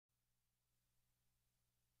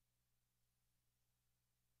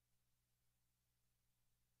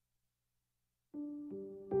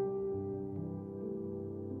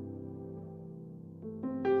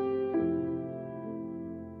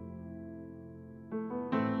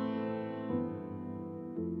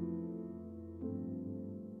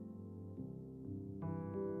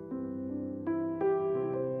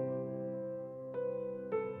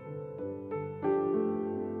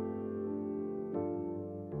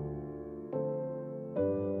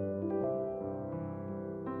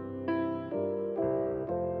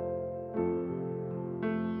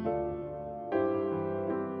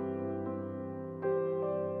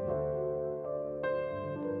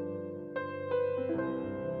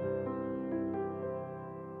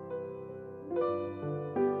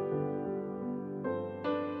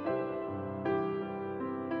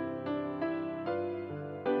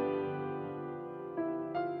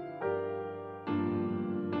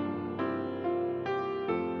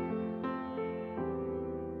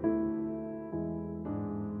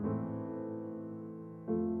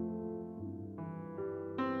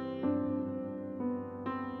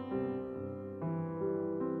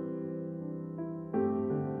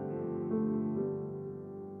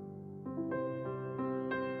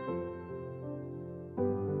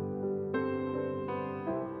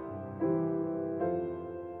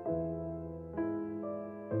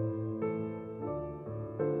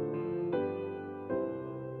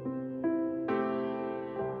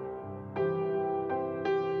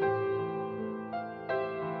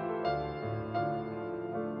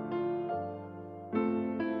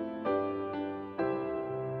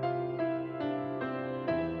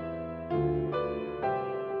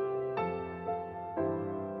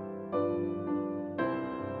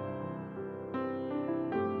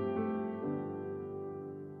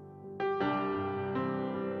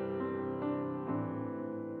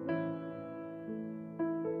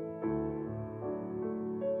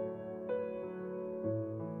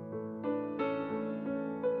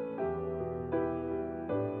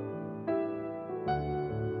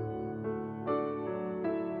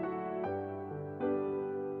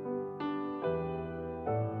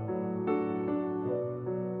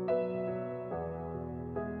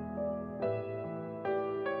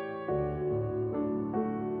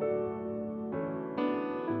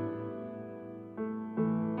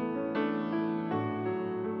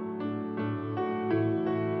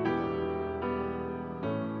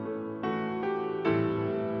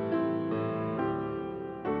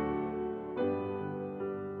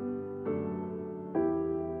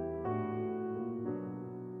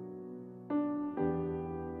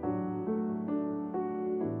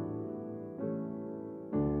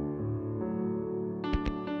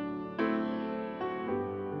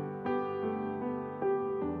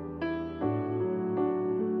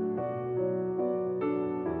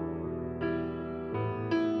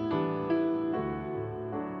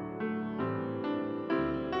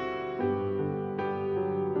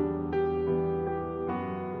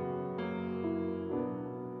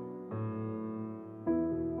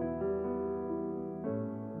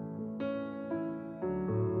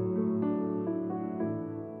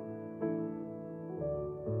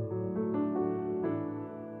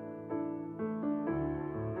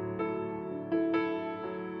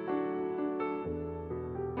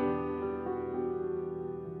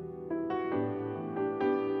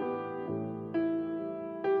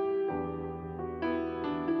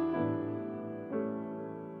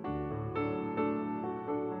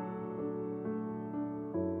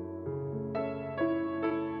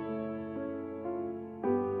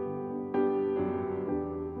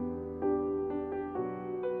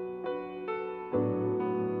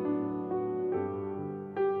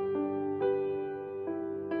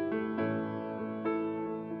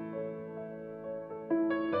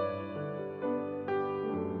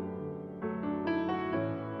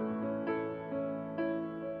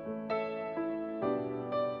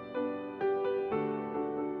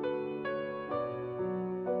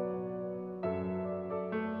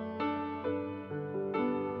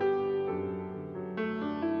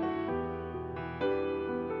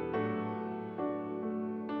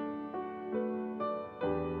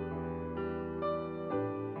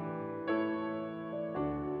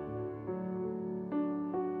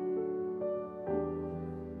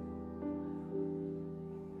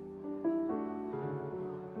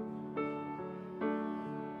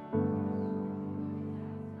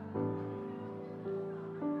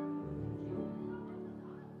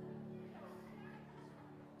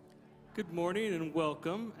Good morning and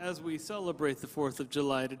welcome. As we celebrate the 4th of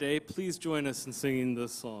July today, please join us in singing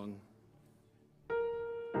this song.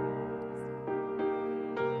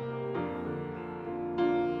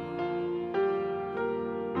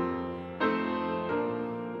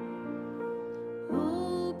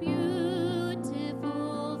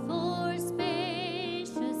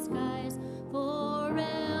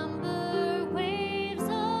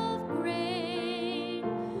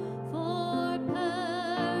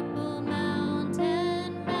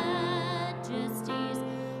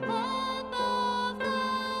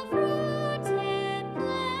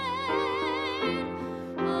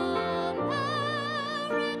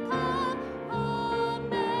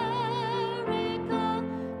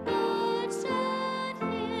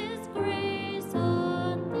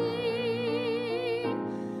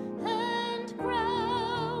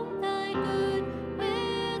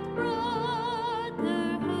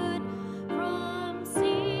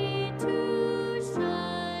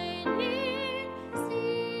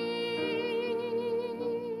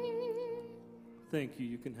 Thank you.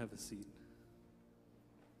 You can have a seat.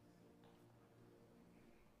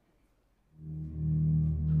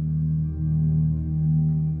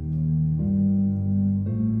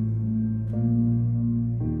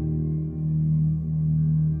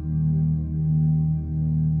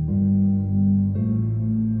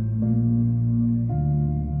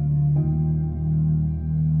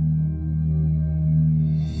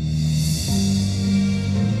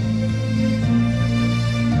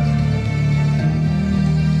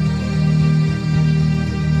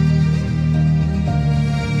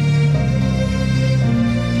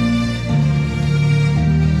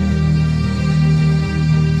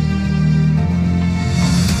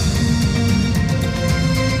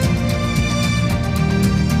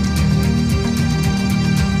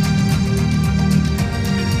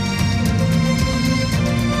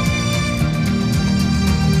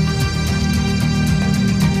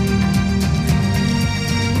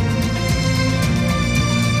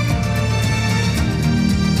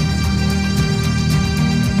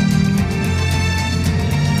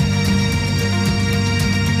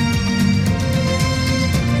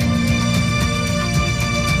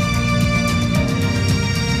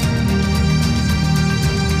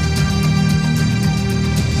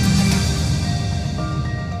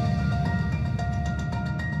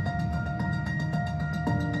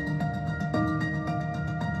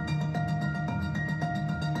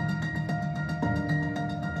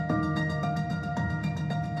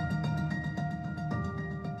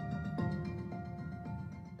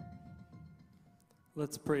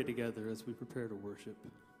 Let's pray together as we prepare to worship.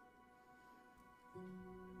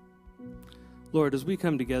 Lord, as we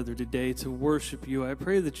come together today to worship you, I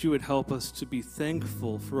pray that you would help us to be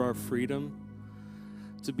thankful for our freedom,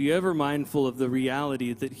 to be ever mindful of the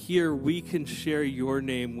reality that here we can share your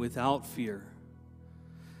name without fear,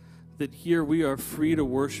 that here we are free to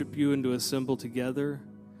worship you and to assemble together.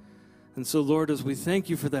 And so, Lord, as we thank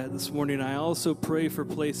you for that this morning, I also pray for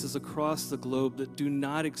places across the globe that do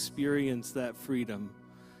not experience that freedom.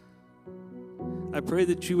 I pray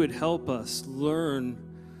that you would help us learn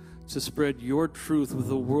to spread your truth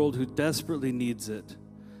with a world who desperately needs it,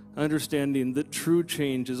 understanding that true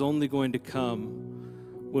change is only going to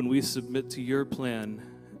come when we submit to your plan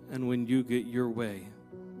and when you get your way.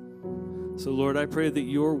 So, Lord, I pray that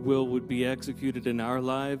your will would be executed in our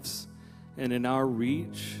lives and in our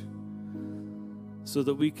reach, so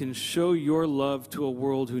that we can show your love to a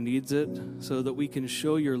world who needs it, so that we can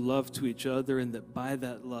show your love to each other, and that by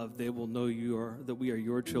that love they will know that we are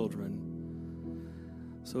your children.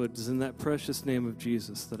 So it is in that precious name of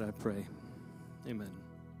Jesus that I pray. Amen.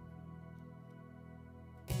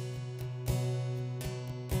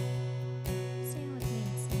 Stand with me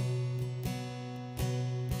and sing.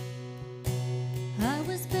 I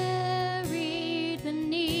was buried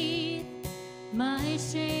beneath my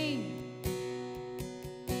shame.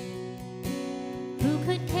 Who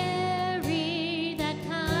could carry that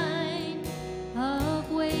kind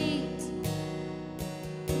of weight?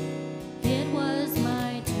 It was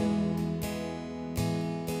my tomb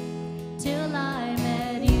till I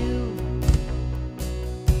met you.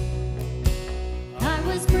 I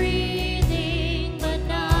was breathing but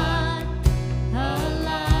not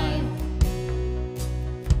alive.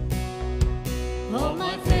 All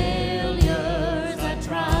my failures I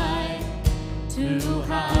tried to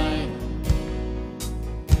hide.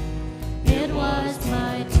 It was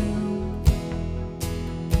my tomb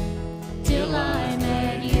till I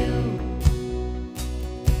met you.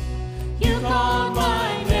 You called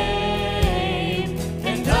my name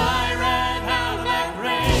and I ran out that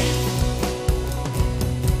grave.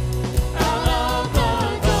 Out of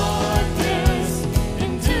the dark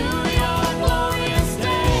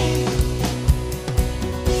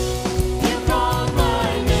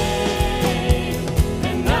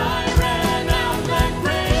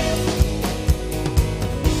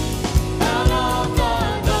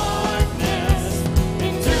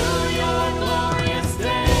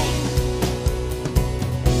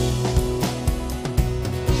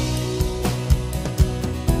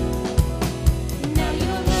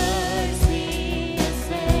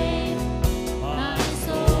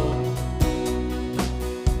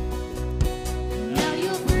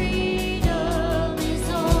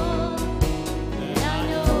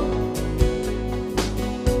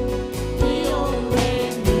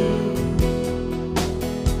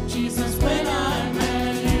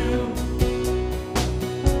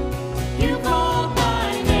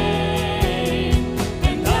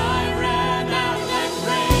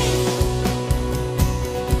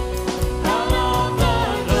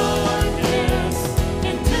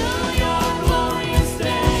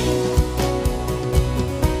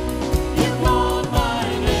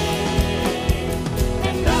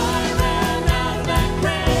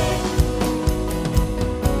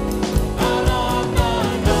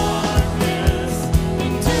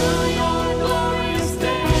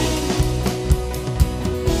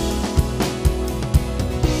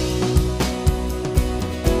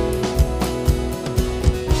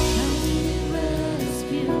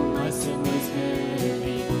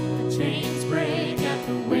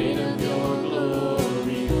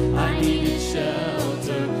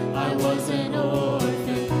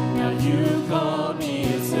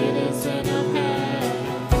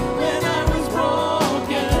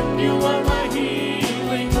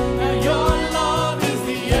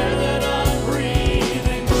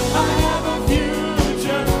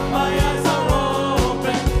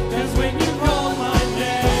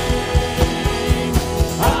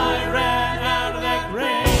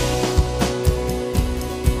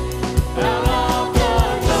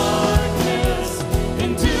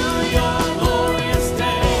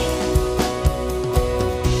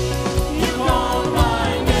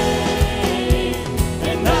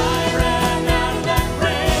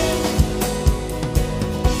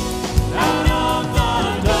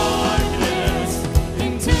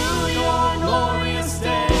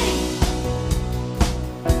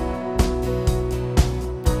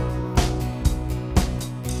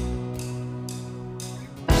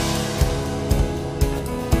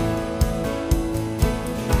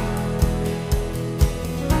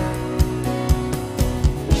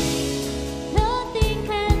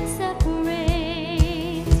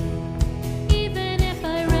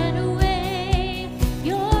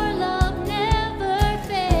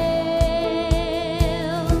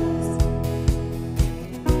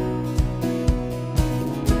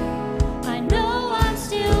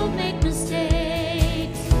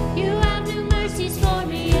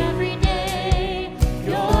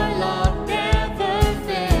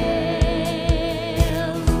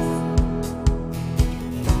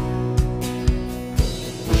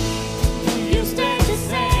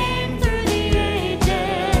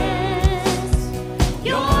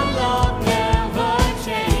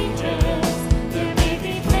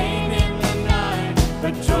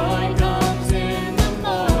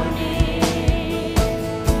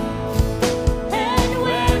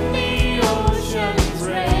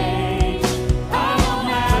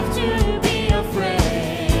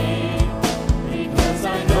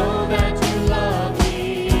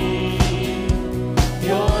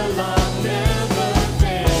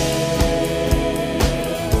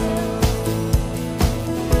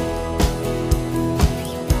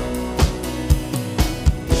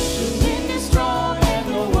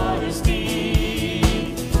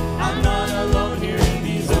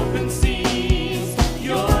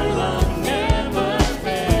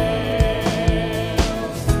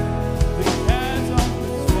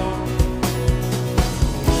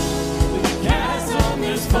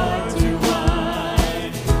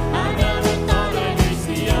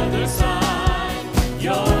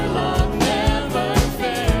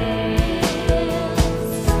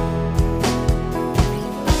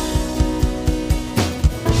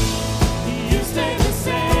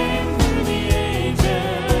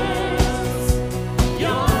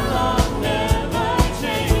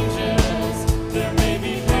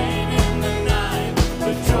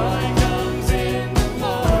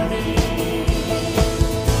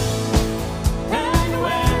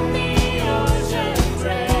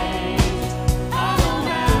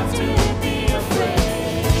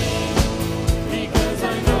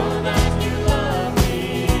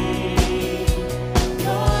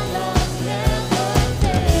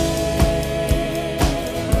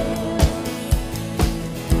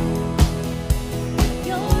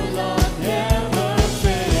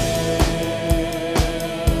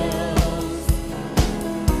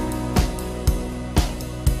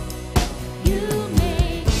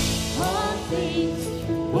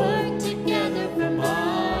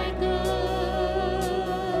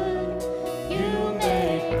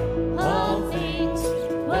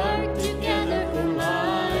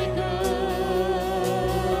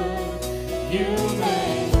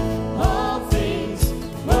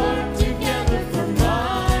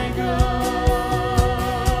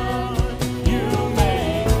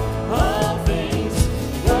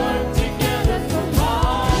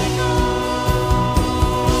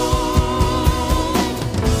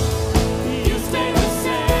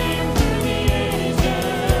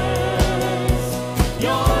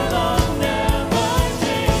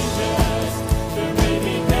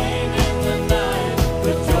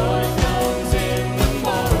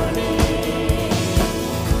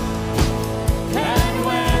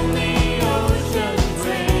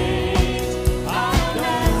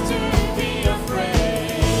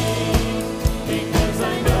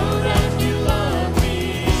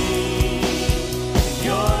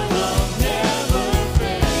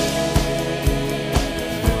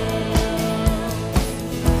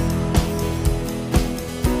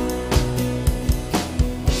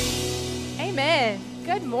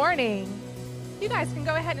morning. You guys can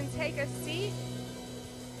go ahead and take a seat.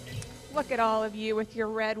 Look at all of you with your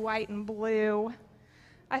red, white, and blue.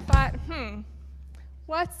 I thought,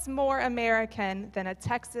 what's more American than a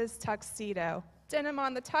Texas tuxedo? Denim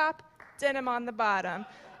on the top, denim on the bottom.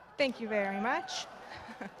 Thank you very much.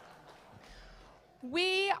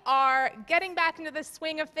 We are getting back into the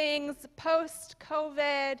swing of things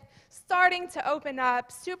post-COVID, starting to open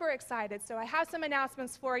up, super excited. So I have some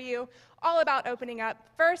announcements for you all about opening up.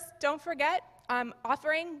 First, don't forget,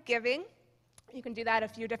 offering, giving. You can do that a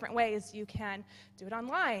few different ways. You can do it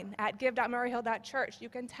online at give.murrayhill.church. You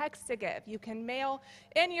can text to give. You can mail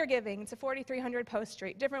in your giving to 4300 Post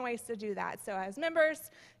Street. Different ways to do that. So as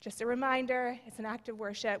members, just a reminder, it's an act of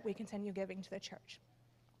worship. We continue giving to the church.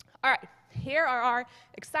 All right, here are our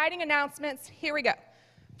exciting announcements. Here we go.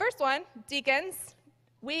 First one, deacons.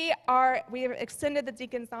 We have extended the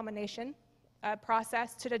deacons nomination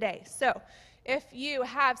process to today. So if you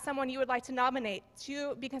have someone you would like to nominate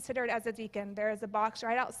to be considered as a deacon, there is a box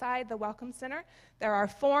right outside the Welcome Center. There are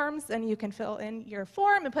forms, and you can fill in your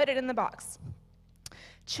form and put it in the box.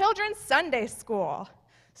 Children's Sunday School,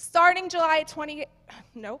 starting July 18th.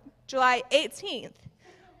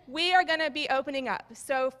 We are going to be opening up.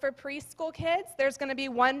 So for preschool kids, there's going to be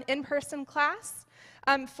one in-person class.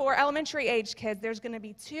 For elementary age kids, there's going to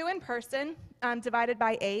be 2 in person divided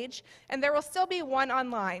by age, and there will still be 1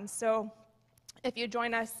 online. So if you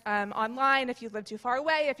join us online, if you live too far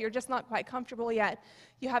away, if you're just not quite comfortable yet,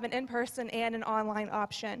 you have an in-person and an online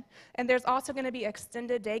option. And there's also going to be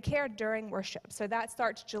extended daycare during worship. So that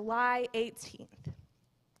starts July 18th.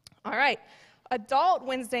 All right. Adult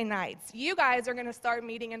Wednesday nights. You guys are going to start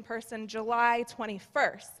meeting in person July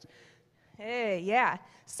 21st. Hey, yeah.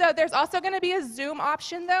 So there's also going to be a Zoom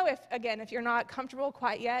option, though, if you're not comfortable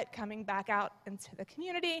quite yet coming back out into the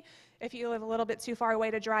community. If you live a little bit too far away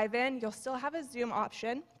to drive in, you'll still have a Zoom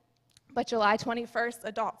option. But July 21st,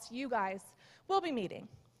 adults, you guys will be meeting.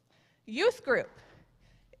 Youth group,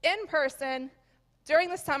 in person.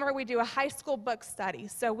 During the summer, we do a high school book study.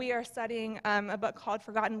 So we are studying a book called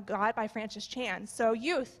Forgotten God by Francis Chan. So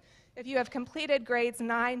youth, if you have completed grades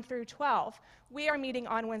 9 through 12, we are meeting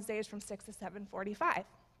on Wednesdays from 6 to 7:45.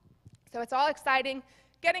 So it's all exciting,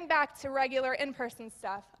 getting back to regular in-person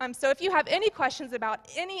stuff. So if you have any questions about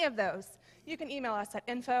any of those, you can email us at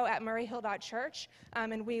info@murrayhill.church,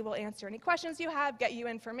 and we will answer any questions you have, get you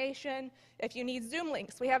information. If you need Zoom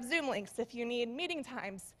links, we have Zoom links. If you need meeting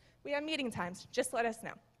times, we have meeting times. Just let us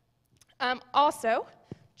know. Also,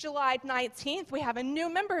 July 19th, we have a new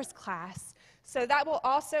members class. So that will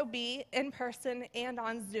also be in person and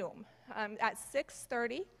on Zoom at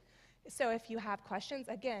 6:30. So if you have questions,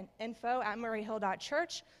 again,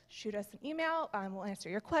 info@murrayhill.church. Shoot us an email. We'll answer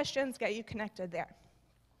your questions, get you connected there.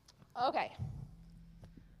 Okay.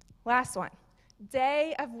 Last one.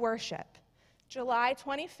 Day of worship. July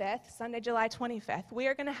 25th, Sunday, July 25th, we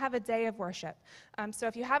are going to have a day of worship. So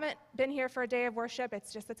if you haven't been here for a day of worship,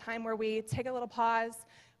 it's just a time where we take a little pause,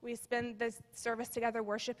 we spend this service together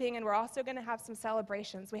worshiping, and we're also going to have some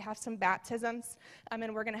celebrations. We have some baptisms,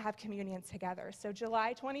 and we're going to have communion together. So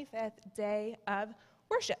July 25th, day of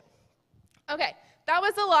worship. Okay, that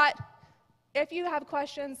was a lot. If you have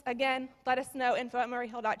questions, again, let us know,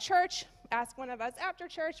 info@murrayhill.church. Ask one of us after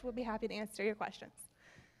church. We'll be happy to answer your questions.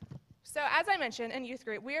 So as I mentioned in youth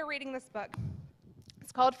group, we are reading this book.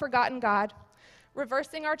 It's called Forgotten God,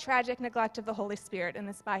 Reversing Our Tragic Neglect of the Holy Spirit, and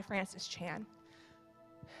it's by Francis Chan.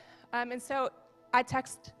 And so I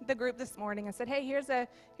texted the group this morning and said, hey, here's a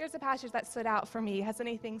passage that stood out for me. Has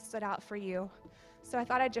anything stood out for you? So I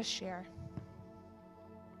thought I'd just share.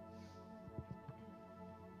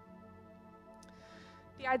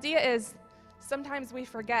 The idea is sometimes we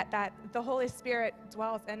forget that the Holy Spirit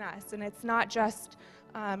dwells in us, and it's not just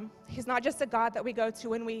He's not just a God that we go to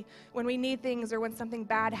when we need things or when something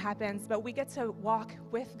bad happens, but we get to walk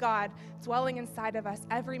with God dwelling inside of us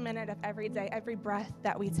every minute of every day, every breath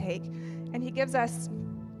that we take. And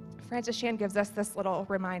Francis Chan gives us this little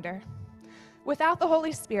reminder. Without the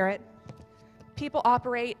Holy Spirit, people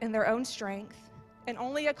operate in their own strength and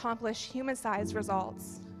only accomplish human-sized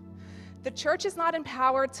results. The church is not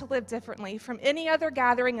empowered to live differently from any other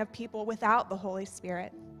gathering of people without the Holy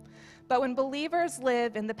Spirit. But when believers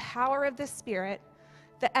live in the power of the Spirit,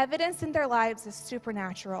 the evidence in their lives is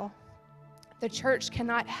supernatural. The church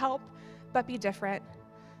cannot help but be different.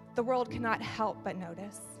 The world cannot help but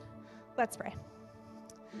notice. Let's pray.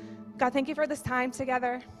 God, thank you for this time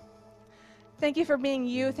together. Thank you for being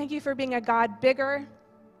you. Thank you for being a God bigger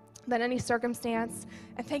than any circumstance.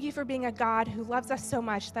 And thank you for being a God who loves us so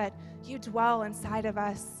much that you dwell inside of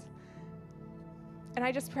us. And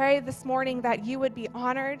I just pray this morning that you would be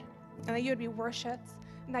honored and that you would be worshiped,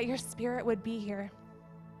 and and that your Spirit would be here.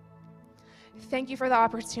 Thank you for the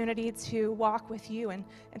opportunity to walk with you and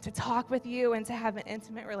to talk with you and to have an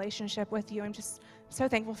intimate relationship with you. I'm just so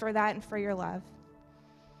thankful for that and for your love.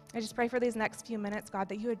 I just pray for these next few minutes, God,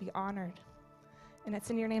 that you would be honored. And it's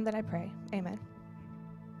in your name that I pray. Amen.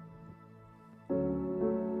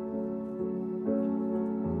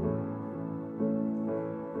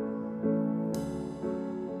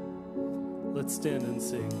 Let's stand and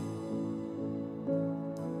sing.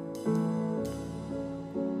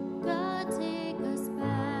 God, take us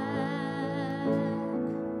back,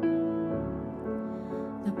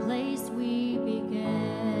 the place we began,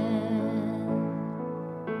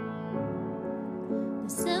 the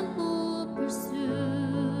simple pursuit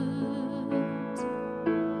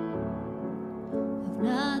of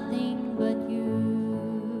nothing but you,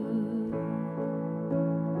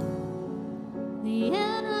 the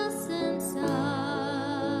innocence of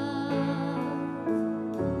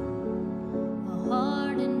a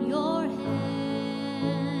heart in your hands.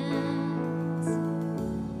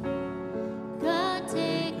 God,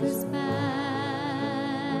 take us back.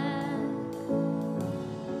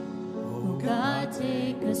 Oh, God,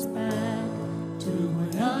 take us back to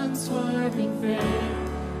an unswerving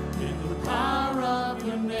faith in the power of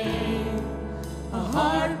your name. A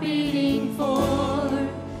heart beating for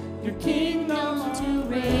your kingdom to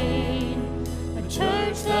reign. A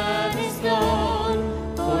church that is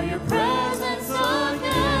known for your presence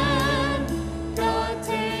again. God,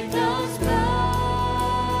 take us back.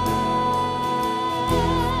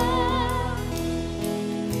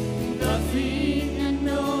 Nothing and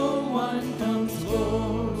no one comes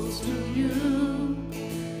close to you.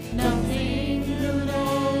 Nothing could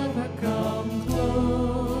ever come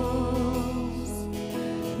close.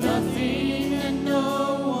 Nothing and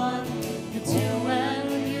no one, it's you and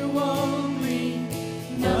you only.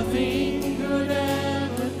 Nothing could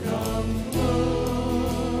ever come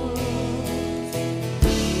close.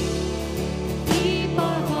 Keep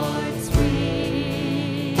our hearts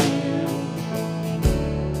real.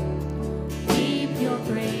 Keep your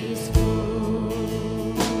grace close.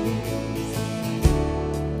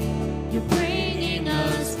 You're bringing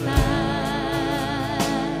us back.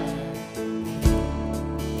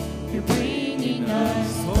 You're bringing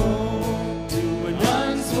us home to an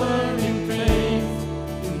unswerving faith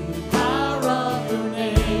in the power of your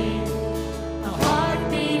name. A heart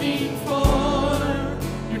beating for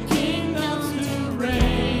your kingdom to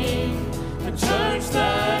reign. A church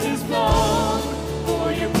that is known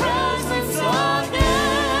for your presence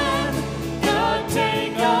again. God,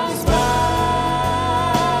 take us back.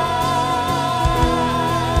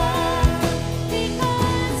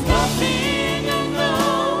 Because nothing and no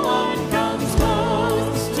one comes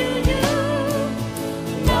close to you.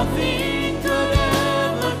 Nothing could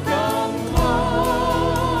ever come close.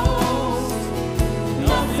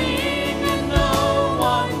 Nothing and no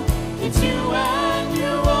one, it's you and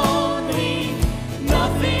you only.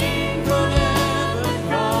 Nothing could ever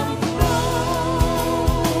come close.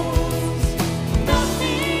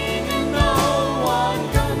 Nothing and no one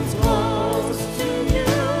comes close to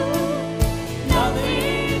you.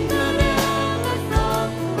 Nothing could ever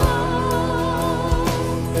come close.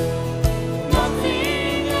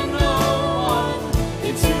 Nothing and no one,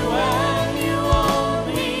 it's you and you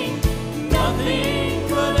only. Nothing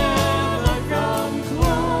could ever come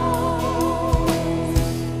close.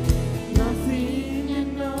 Nothing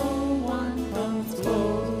and no one comes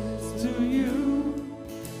close to you.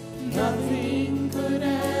 Nothing could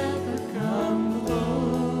ever come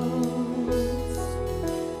close.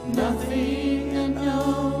 Nothing and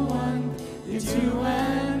no one, it's you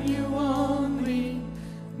and you only.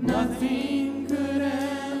 Nothing could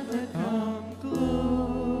ever come close.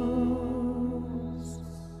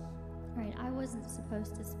 All right, I wasn't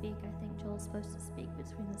supposed to speak. I think Joel's supposed to speak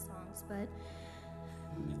between the songs, but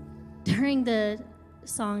during the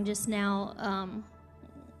song just now,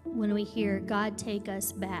 when we hear God take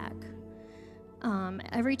us back,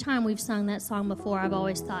 every time we've sung that song before, I've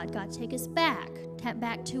always thought, God, take us back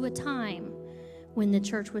to a time when the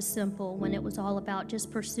church was simple, when it was all about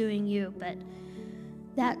just pursuing you. But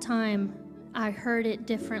that time, I heard it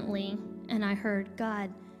differently, and I heard,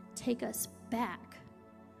 God, take us back.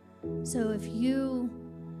 So if you've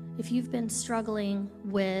been struggling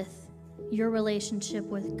with your relationship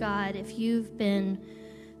with God, if you've been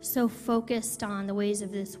so focused on the ways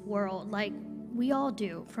of this world, like we all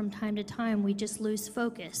do from time to time, we just lose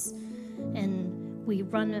focus and we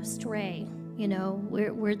run astray. You know,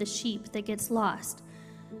 we're the sheep that gets lost.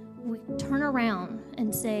 We turn around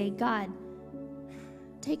and say, God,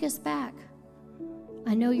 take us back.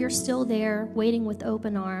 I know you're still there waiting with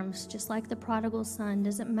open arms, just like the prodigal son.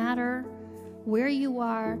 Doesn't matter where you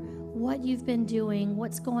are, what you've been doing,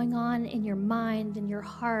 what's going on in your mind, in your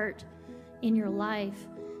heart, in your life.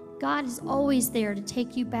 God is always there to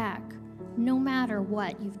take you back, no matter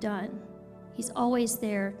what you've done. He's always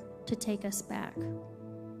there to take us back.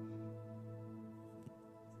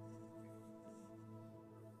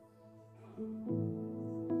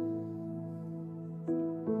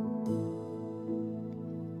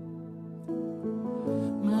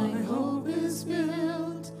 My hope is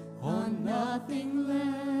built on nothing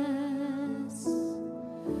less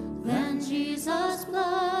than Jesus'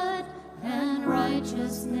 blood and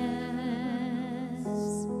righteousness.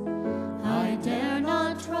 I dare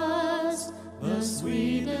not trust the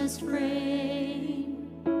sweetest frame,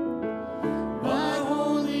 but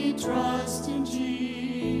wholly trust in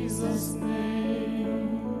Jesus' name.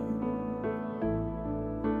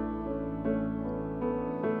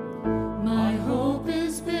 My hope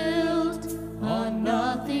is built on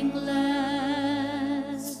nothing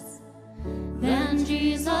less than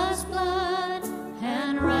Jesus' blood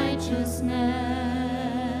and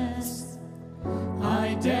righteousness.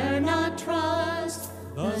 I dare not trust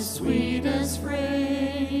the sweetest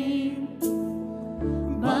frame,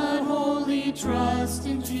 but wholly trust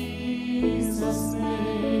in Jesus'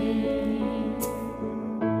 name.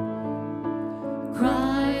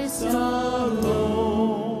 Christ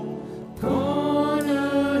alone,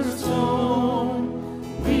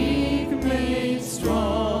 cornerstone, weak made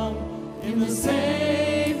strong in the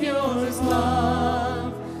Savior's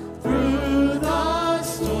love. Through the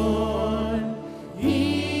storm,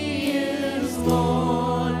 He is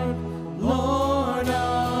Lord, Lord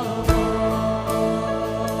of all.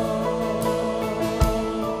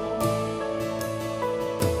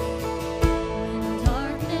 When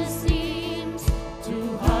darkness seems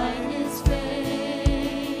to hide His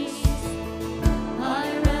face,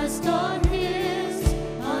 I rest on His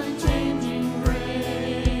unchanging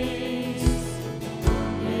grace.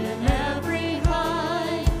 In every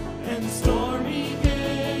high and stormy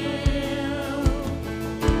gale,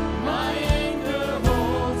 my anchor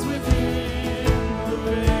holds within the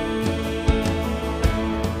veil.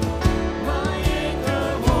 My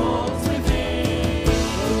anchor holds within the veil.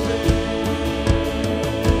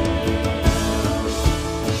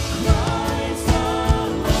 Christ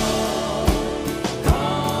alone,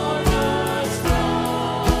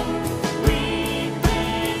 cornerstone, weak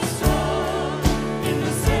made strong in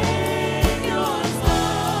the Savior's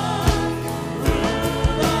love.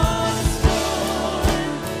 Through the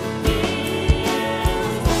storm, He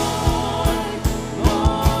is Lord,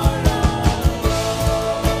 Lord of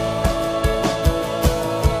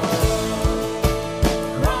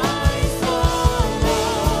Christ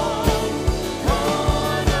alone,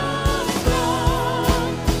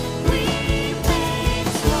 cornerstone, weak made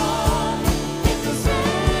strong in the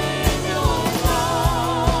Savior's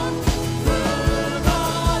love. Through the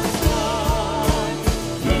storm,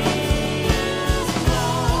 He is Lord, Lord of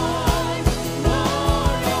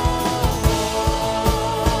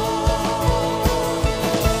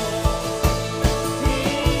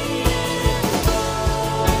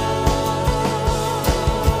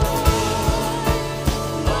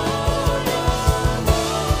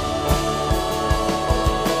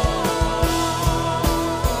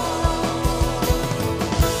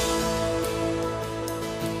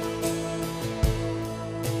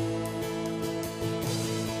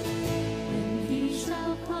When He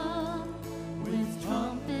shall come with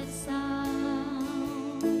trumpet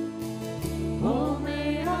sound, oh,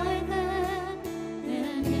 may I then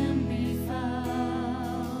in Him be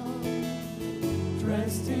found,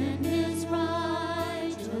 dressed in His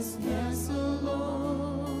righteousness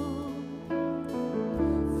alone,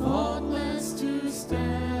 faultless to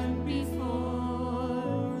stand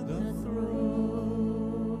before the throne.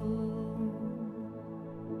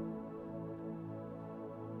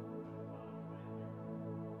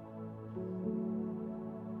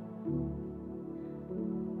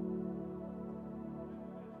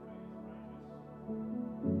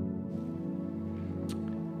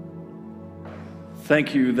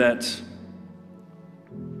 Thank you that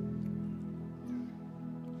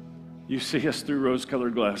you see us through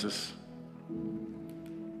rose-colored glasses.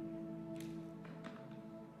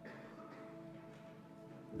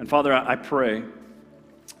 And Father, I pray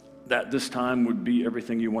that this time would be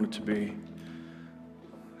everything you want it to be.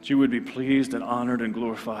 That you would be pleased and honored and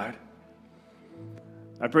glorified.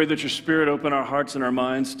 I pray that your Spirit open our hearts and our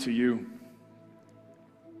minds to you.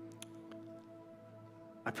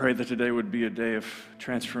 I pray that today would be a day of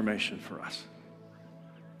transformation for us.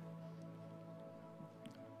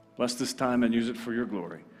 Bless this time and use it for your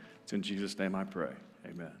glory. It's in Jesus' name I pray.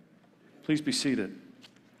 Amen. Please be seated.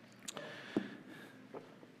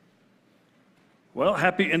 Well,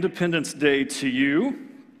 happy Independence Day to you.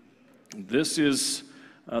 This is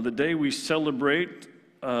the day we celebrate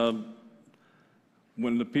when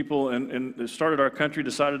the people that started our country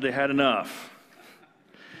decided they had enough.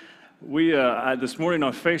 This morning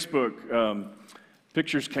on Facebook,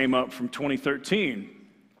 pictures came up from 2013.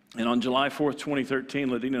 And on July 4th, 2013,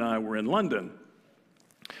 Ladina and I were in London.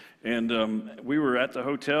 And we were at the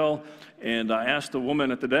hotel, and I asked the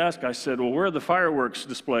woman at the desk, I said, well, where are the fireworks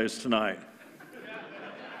displays tonight?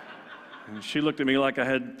 And she looked at me like I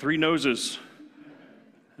had three noses.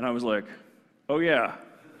 And I was like, oh yeah,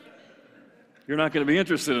 you're not going to be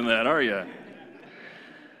interested in that, are you?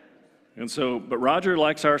 And so, but Roger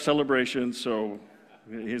likes our celebration, so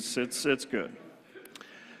it's good.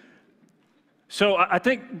 So I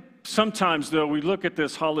think sometimes, though, we look at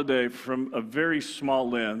this holiday from a very small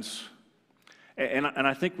lens, and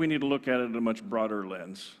I think we need to look at it in a much broader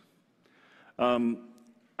lens.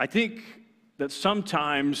 I think that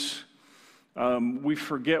sometimes we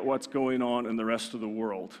forget what's going on in the rest of the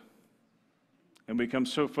world, and become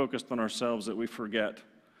so focused on ourselves that we forget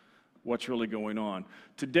what's really going on.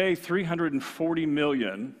 Today, 340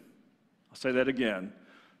 million, I'll say that again,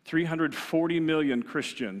 340 million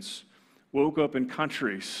Christians woke up in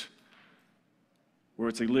countries where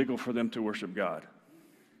it's illegal for them to worship God.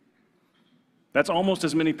 That's almost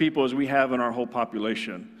as many people as we have in our whole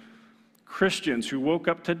population. Christians who woke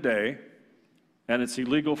up today and it's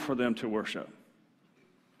illegal for them to worship.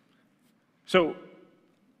 So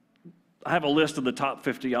I have a list of the top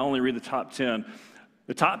 50. I'll only read the top 10.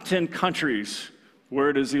 The top 10 countries where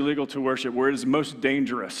it is illegal to worship, where it is most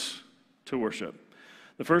dangerous to worship.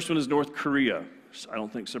 The first one is North Korea. I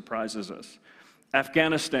don't think surprises us.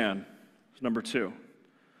 Afghanistan is number 2.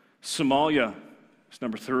 Somalia is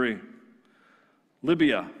number 3.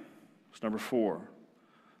 Libya is number 4.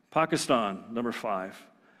 Pakistan, number 5.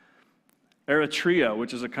 Eritrea,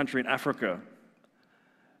 which is a country in Africa.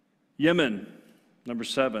 Yemen, number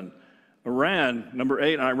 7. Iran, number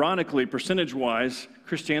 8. And ironically, percentage-wise,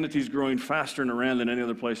 Christianity is growing faster in Iran than any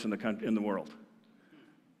other place in the world.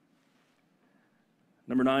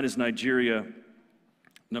 Number 9 is Nigeria.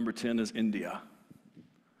 Number 10 is India.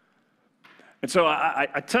 And so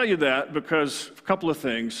I tell you that because a couple of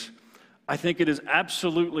things. I think it is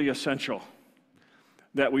absolutely essential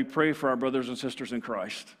that we pray for our brothers and sisters in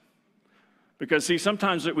Christ. Because, see,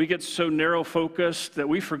 sometimes we get so narrow-focused that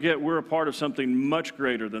we forget we're a part of something much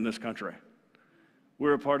greater than this country.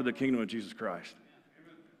 We're a part of the kingdom of Jesus Christ.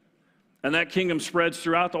 And that kingdom spreads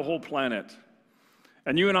throughout the whole planet.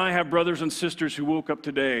 And you and I have brothers and sisters who woke up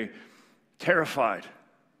today terrified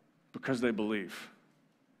because they believe.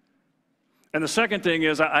 And the second thing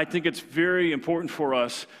is, I think it's very important for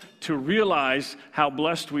us to realize how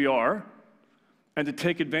blessed we are and to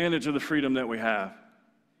take advantage of the freedom that we have.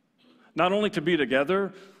 Not only to be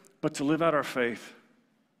together, but to live out our faith.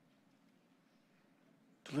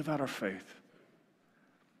 To live out our faith.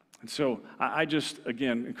 And so I just,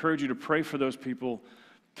 again, encourage you to pray for those people,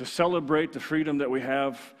 to celebrate the freedom that we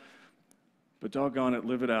have, but doggone it,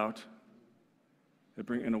 live it out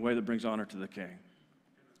in a way that brings honor to the King.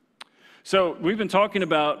 So we've been talking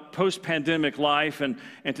about post-pandemic life, and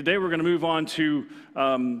today we're going to move on to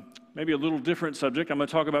maybe a little different subject. I'm going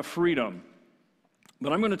to talk about freedom,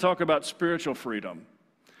 but I'm going to talk about spiritual freedom.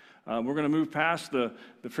 We're going to move past the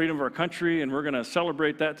freedom of our country, and we're going to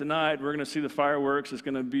celebrate that tonight. We're going to see the fireworks. It's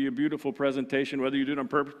going to be a beautiful presentation, whether you do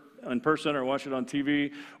it in person or watch it on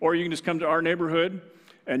TV, or you can just come to our neighborhood,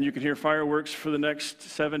 and you can hear fireworks for the next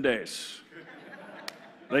 7 days.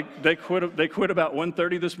 They quit about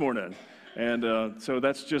 1:30 this morning. And so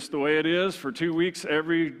that's just the way it is. For 2 weeks,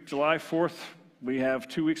 every July 4th, we have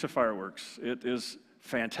 2 weeks of fireworks. It is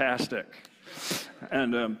fantastic.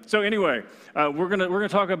 And so anyway, we're gonna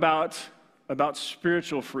talk about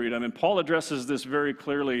spiritual freedom. And Paul addresses this very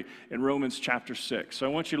clearly in Romans chapter 6. So I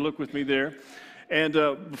want you to look with me there. And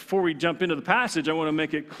before we jump into the passage, I want to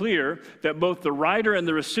make it clear that both the writer and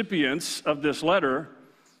the recipients of this letter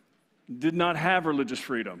did not have religious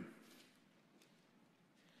freedom.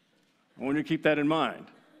 I want you to keep that in mind.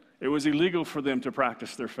 It was illegal for them to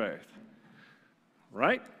practice their faith.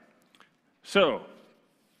 Right? So,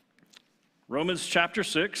 Romans chapter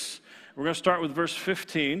 6, we're going to start with verse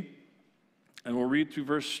 15, and we'll read through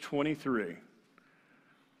verse 23.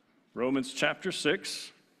 Romans chapter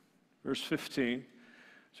 6, verse 15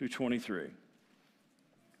 through 23.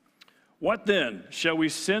 What then? Shall we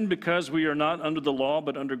sin because we are not under the law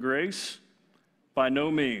but under grace? By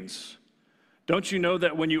no means. Don't you know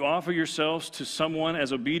that when you offer yourselves to someone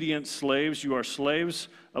as obedient slaves, you are slaves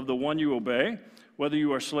of the one you obey, whether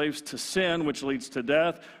you are slaves to sin, which leads to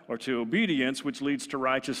death, or to obedience, which leads to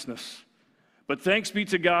righteousness? But thanks be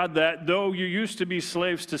to God that though you used to be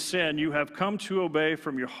slaves to sin, you have come to obey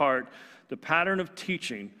from your heart the pattern of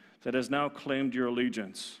teaching that has now claimed your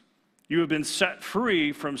allegiance. You have been set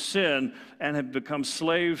free from sin and have become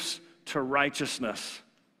slaves to righteousness.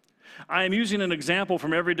 I am using an example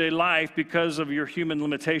from everyday life because of your human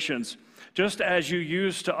limitations. Just as you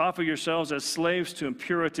used to offer yourselves as slaves to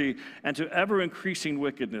impurity and to ever-increasing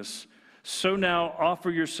wickedness, so now offer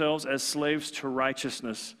yourselves as slaves to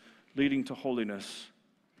righteousness, leading to holiness.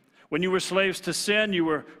 When you were slaves to sin, you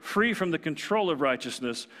were free from the control of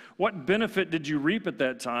righteousness. What benefit did you reap at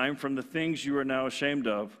that time from the things you are now ashamed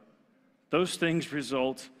of? Those things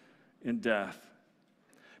result in death.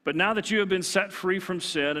 But now that you have been set free from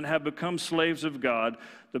sin and have become slaves of God,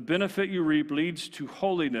 the benefit you reap leads to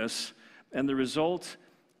holiness, and the result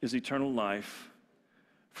is eternal life.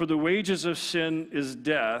 For the wages of sin is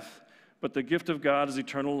death, but the gift of God is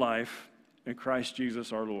eternal life in Christ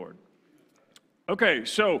Jesus our Lord. Okay,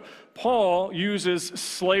 so Paul uses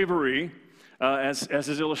slavery as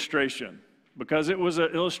his illustration because it was an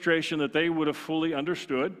illustration that they would have fully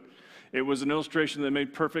understood. It was an illustration that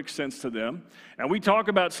made perfect sense to them. And we talk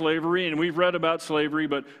about slavery, and we've read about slavery,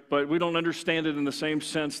 but we don't understand it in the same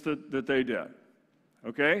sense that they did.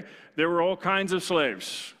 Okay? There were all kinds of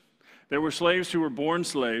slaves. There were slaves who were born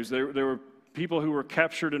slaves. There were people who were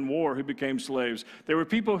captured in war who became slaves. There were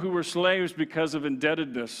people who were slaves because of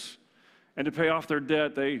indebtedness. And to pay off their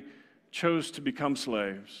debt, they chose to become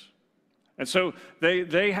slaves. And so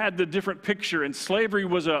they had the different picture, and slavery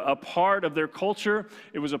was a part of their culture.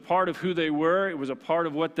 It was a part of who they were. It was a part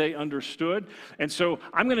of what they understood. And so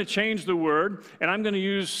I'm going to change the word, and I'm going to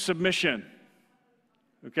use submission.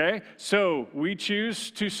 Okay? So we choose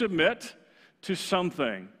to submit to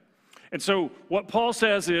something. And so what Paul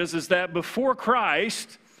says is that before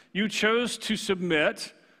Christ, you chose to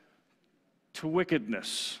submit to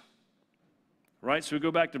wickedness. Right? So we go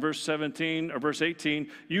back to verse 18.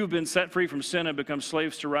 You have been set free from sin and become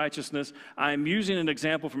slaves to righteousness. I am using an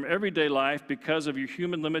example from everyday life because of your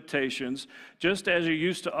human limitations, just as you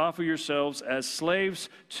used to offer yourselves as slaves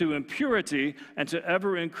to impurity and to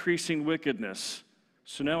ever-increasing wickedness.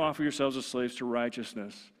 So now offer yourselves as slaves to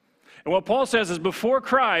righteousness. And what Paul says is before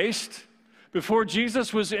Christ, before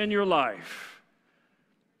Jesus was in your life,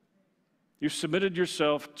 you submitted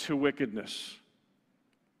yourself to wickedness.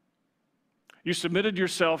 You submitted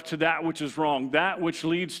yourself to that which is wrong, that which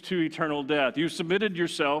leads to eternal death. You submitted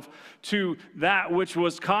yourself to that which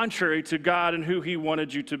was contrary to God and who He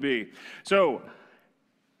wanted you to be. So,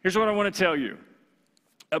 here's what I want to tell you.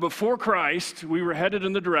 Before Christ, we were headed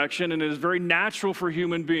in the direction, and it is very natural for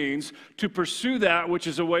human beings to pursue that which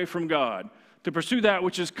is away from God, to pursue that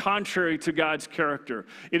which is contrary to God's character.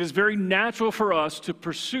 It is very natural for us to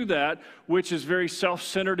pursue that which is very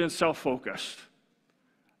self-centered and self-focused.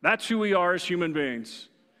 That's who we are as human beings.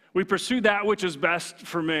 We pursue that which is best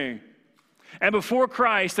for me. And before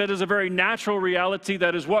Christ, that is a very natural reality.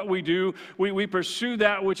 That is what we do. We pursue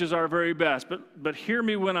that which is our very best. But hear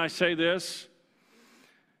me when I say this,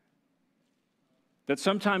 that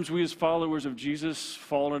sometimes we as followers of Jesus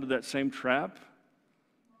fall into that same trap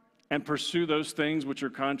and pursue those things which are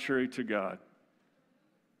contrary to God.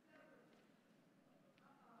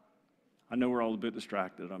 I know we're all a bit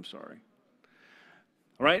distracted. I'm sorry.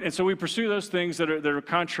 All right? And so we pursue those things that are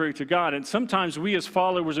contrary to God. And sometimes we as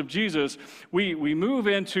followers of Jesus, we move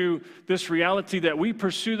into this reality that we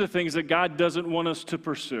pursue the things that God doesn't want us to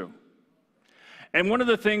pursue. And one of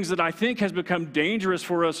the things that I think has become dangerous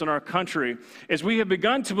for us in our country is we have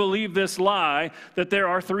begun to believe this lie that there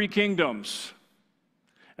are three kingdoms.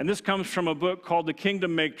 And this comes from a book called The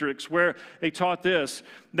Kingdom Matrix, where they taught this,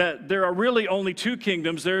 that there are really only two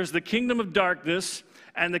kingdoms. There's the kingdom of darkness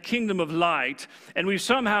and the kingdom of light, and we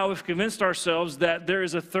somehow have convinced ourselves that there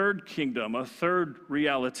is a third kingdom, a third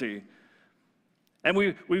reality. And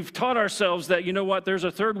we've taught ourselves that, you know what, there's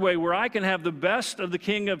a third way where I can have the best of the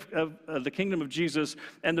the kingdom of Jesus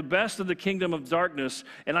and the best of the kingdom of darkness,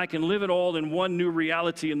 and I can live it all in one new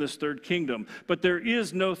reality in this third kingdom. But there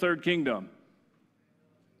is no third kingdom.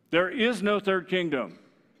 There is no third kingdom.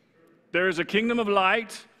 There is a kingdom of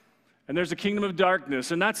light, and there's a kingdom of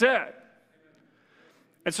darkness, and that's it.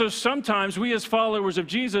 And so sometimes we as followers of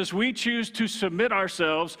Jesus, we choose to submit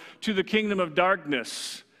ourselves to the kingdom of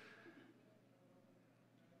darkness.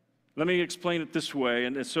 Let me explain it this way.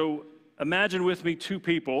 And so imagine with me two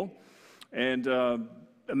people, and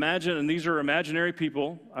and these are imaginary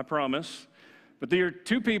people, I promise, but they are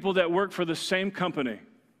two people that work for the same company.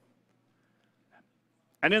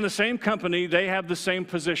 And in the same company, they have the same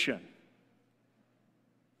position.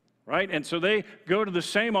 Right? And so they go to the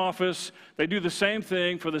same office, they do the same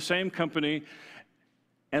thing for the same company,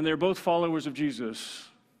 and they're both followers of Jesus.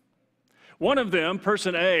 One of them,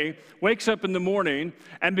 person A, wakes up in the morning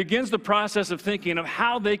and begins the process of thinking of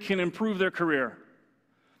how they can improve their career.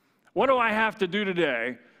 What do I have to do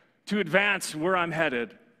today to advance where I'm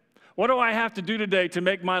headed? What do I have to do today to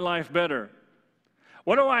make my life better?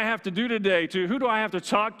 What do I have to do today who do I have to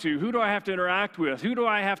talk to? Who do I have to interact with? Who do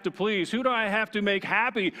I have to please? Who do I have to make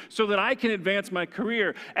happy so that I can advance my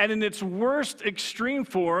career? And in its worst extreme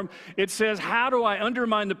form, it says, how do I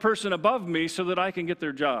undermine the person above me so that I can get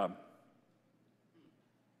their job?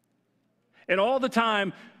 And all the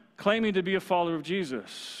time claiming to be a follower of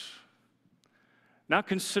Jesus. Now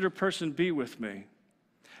consider person B with me.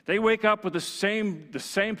 They wake up with the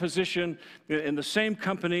same position in the same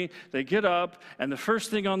company. They get up, and the first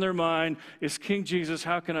thing on their mind is, King Jesus,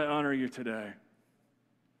 how can I honor you today?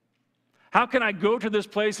 How can I go to this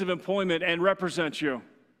place of employment and represent you?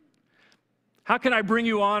 How can I bring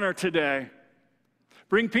you honor today?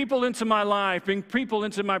 Bring people into my life. Bring people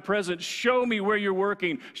into my presence. Show me where you're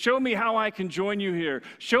working. Show me how I can join you here.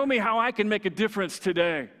 Show me how I can make a difference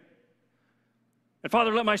today. And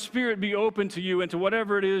Father, let my spirit be open to you and to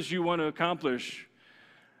whatever it is you want to accomplish.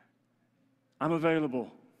 I'm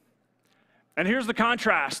available. And here's the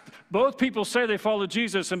contrast. Both people say they follow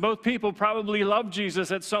Jesus, and both people probably love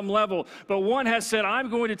Jesus at some level. But one has said,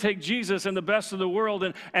 I'm going to take Jesus and the best of the world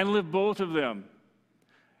and live both of them.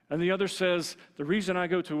 And the other says, the reason I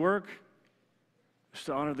go to work is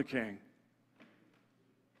to honor the King.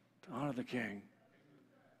 To honor the King.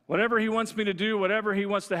 Whatever he wants me to do, whatever he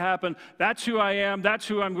wants to happen, that's who I am, that's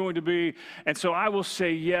who I'm going to be. And so I will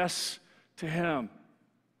say yes to him.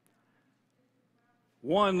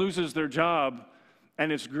 One loses their job,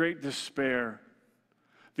 and it's great despair.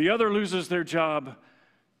 The other loses their job,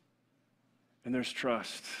 and there's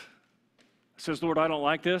trust. Says, Lord, I don't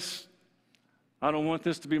like this. I don't want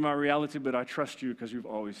this to be my reality, but I trust you because you've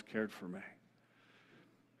always cared for me.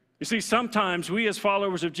 You see, sometimes we as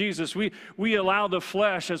followers of Jesus, we allow the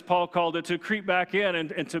flesh, as Paul called it, to creep back in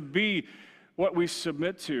and to be what we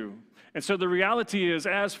submit to. And so the reality is,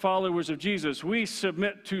 as followers of Jesus, we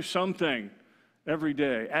submit to something every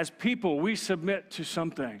day. As people, we submit to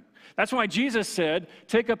something. That's why Jesus said,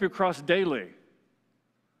 take up your cross daily.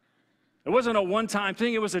 It wasn't a one-time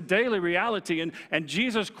thing, it was a daily reality. And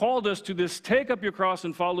Jesus called us to this, take up your cross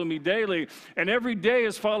and follow me daily. And every day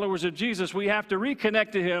as followers of Jesus, we have to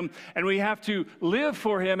reconnect to him, and we have to live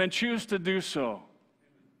for him and choose to do so.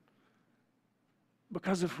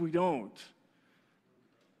 Because if we don't,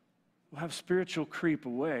 we'll have spiritual creep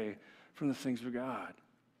away from the things of God.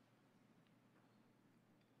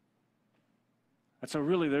 And so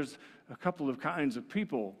really there's a couple of kinds of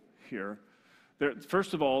people here.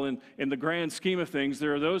 First of all, in the grand scheme of things,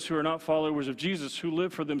 there are those who are not followers of Jesus who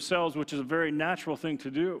live for themselves, which is a very natural thing to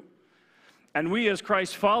do. And we as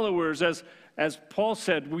Christ followers, as Paul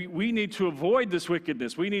said, we need to avoid this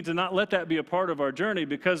wickedness. We need to not let that be a part of our journey,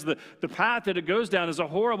 because the path that it goes down is a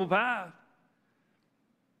horrible path.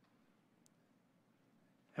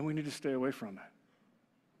 And we need to stay away from it.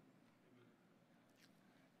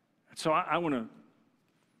 And so I want to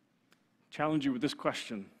challenge you with this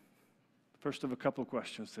question. First of a couple of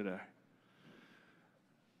questions today.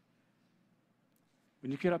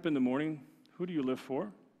 When you get up in the morning, who do you live for?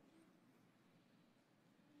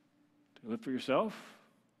 Do you live for yourself?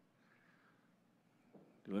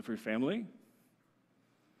 Do you live for your family?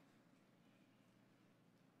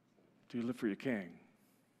 Do you live for your King?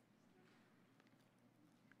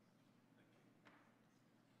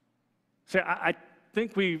 See, I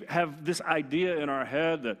think we have this idea in our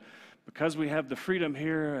head that because we have the freedom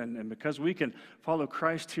here and because we can follow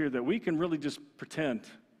Christ here, that we can really just pretend.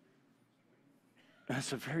 And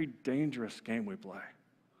it's a very dangerous game we play.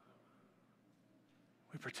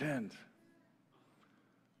 We pretend.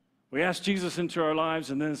 We ask Jesus into our lives,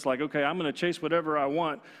 and then it's like, okay, I'm going to chase whatever I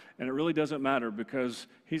want, and it really doesn't matter because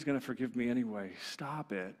he's going to forgive me anyway.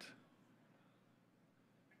 Stop it.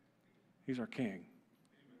 He's our King.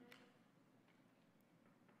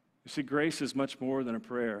 You see, grace is much more than a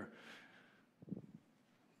prayer.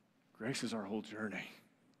 Grace is our whole journey.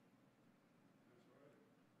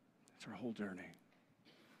 It's our whole journey.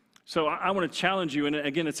 So I want to challenge you, and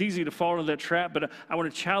again, it's easy to fall into that trap, but I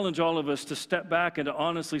want to challenge all of us to step back and to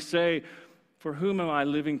honestly say, for whom am I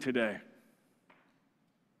living today?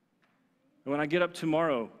 And when I get up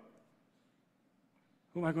tomorrow,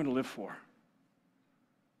 who am I going to live for?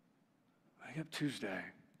 When I get up Tuesday,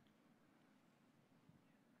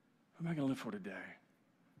 who am I going to live for today?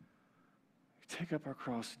 take up our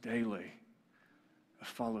cross daily and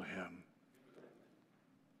follow him.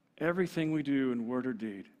 Everything we do in word or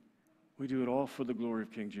deed, we do it all for the glory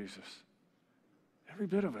of King Jesus. Every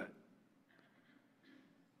bit of it.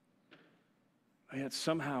 And yet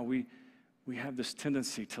somehow we have this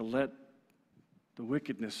tendency to let the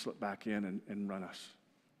wickedness slip back in and run us.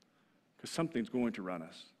 Because something's going to run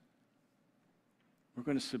us. We're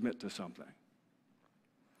going to submit to something.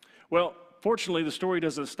 Well, fortunately, the story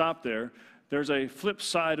doesn't stop there. There's a flip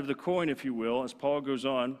side of the coin, if you will, as Paul goes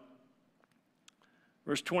on.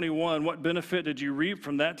 Verse 21, what benefit did you reap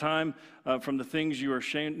from that time, from the things you are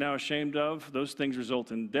now ashamed of? Those things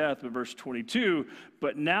result in death. But verse 22,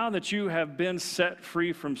 but now that you have been set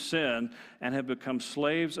free from sin and have become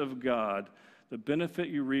slaves of God, the benefit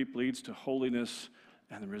you reap leads to holiness,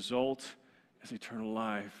 and the result is eternal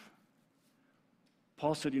life.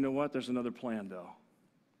 Paul said, you know what? There's another plan, though.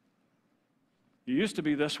 You used to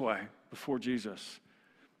be this way before Jesus.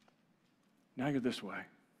 Now you're this way.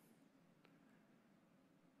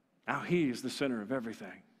 Now he is the center of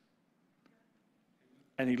everything.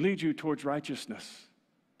 And he leads you towards righteousness.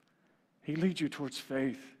 He leads you towards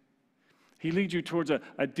faith. He leads you towards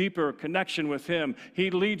a deeper connection with him. He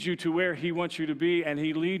leads you to where he wants you to be, and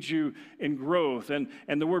he leads you in growth. And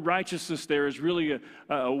the word righteousness there is really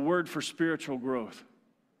a word for spiritual growth.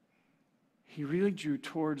 He leads you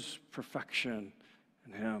towards perfection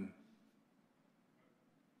in him.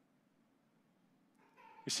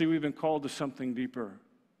 You see, we've been called to something deeper,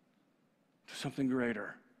 to something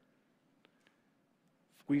greater.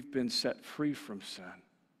 We've been set free from sin.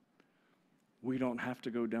 We don't have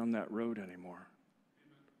to go down that road anymore.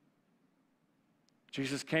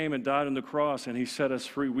 Jesus came and died on the cross, and he set us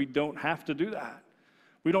free. We don't have to do that.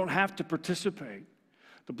 We don't have to participate.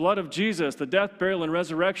 The blood of Jesus, the death, burial, and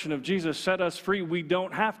resurrection of Jesus set us free. We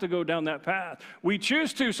don't have to go down that path. We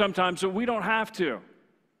choose to sometimes, but we don't have to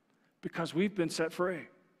because we've been set free.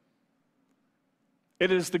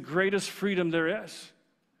 It is the greatest freedom there is.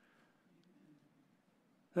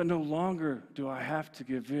 That no longer do I have to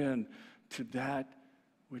give in to that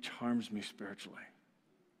which harms me spiritually.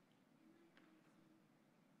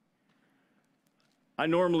 I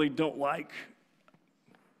normally don't like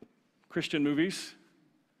Christian movies,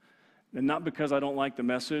 and not because I don't like the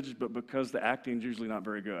message, but because the acting is usually not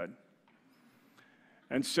very good.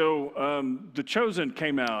 And so The Chosen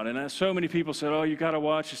came out, and so many people said, oh, you got to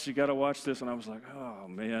watch this, you got to watch this. And I was like, oh,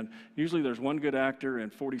 man. Usually there's one good actor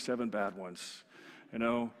and 47 bad ones. You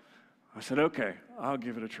know, I said, okay, I'll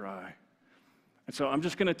give it a try. And so I'm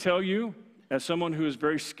just going to tell you, as someone who is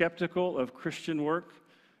very skeptical of Christian work,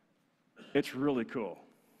 it's really cool.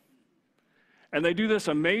 And they do this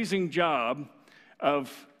amazing job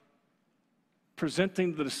of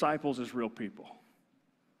presenting the disciples as real people.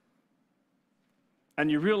 And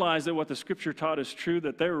you realize that what the scripture taught is true,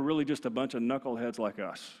 that they were really just a bunch of knuckleheads like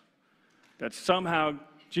us. That somehow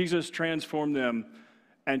Jesus transformed them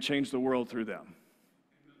and changed the world through them.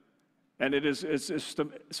 And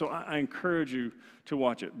so I encourage you to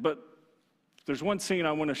watch it. But there's one scene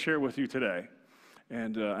I want to share with you today,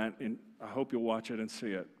 and I hope you'll watch it and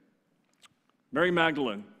see it. Mary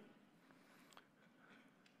Magdalene.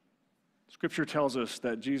 Scripture tells us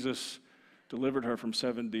that Jesus delivered her from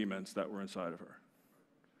 7 demons that were inside of her.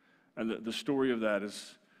 And the story of that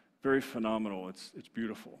is very phenomenal. It's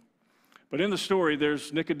beautiful. But in the story,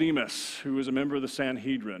 there's Nicodemus, who is a member of the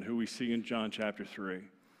Sanhedrin, who we see in John chapter 3.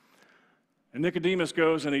 And Nicodemus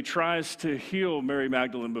goes and he tries to heal Mary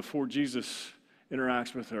Magdalene before Jesus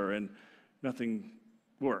interacts with her, and nothing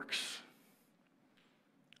works.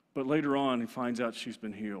 But later on, he finds out she's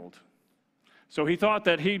been healed. So he thought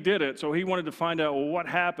that he did it, so he wanted to find out, well, what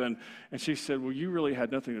happened? And she said, well, you really had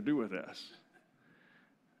nothing to do with this.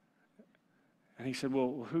 And he said,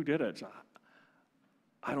 well, who did it?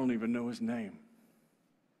 I don't even know his name.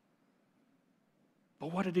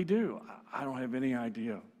 But what did he do? I don't have any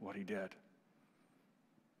idea what he did.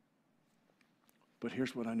 But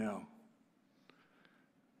here's what I know.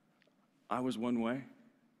 I was one way,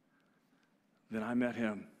 then I met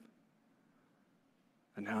him,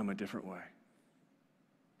 and now I'm a different way.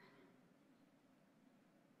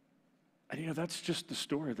 And that's just the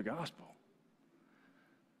story of the gospel.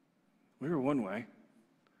 We were one way,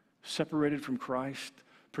 separated from Christ,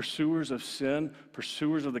 pursuers of sin,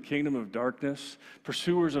 pursuers of the kingdom of darkness,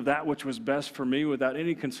 pursuers of that which was best for me without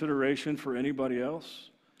any consideration for anybody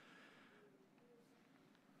else.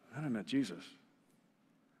 Then I met Jesus.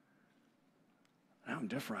 Now I'm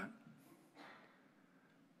different.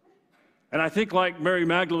 And I think like Mary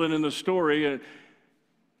Magdalene in the story,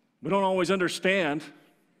 we don't always understand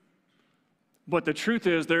But the truth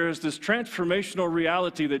is, there is this transformational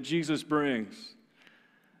reality that Jesus brings,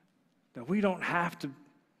 that we don't have to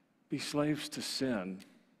be slaves to sin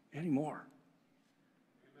anymore.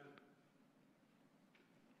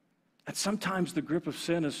 And sometimes the grip of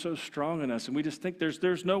sin is so strong in us, and we just think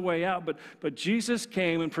there's no way out. But Jesus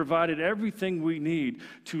came and provided everything we need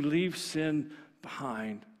to leave sin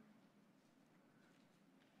behind.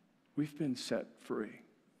 We've been set free.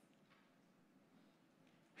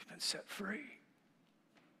 We've been set free.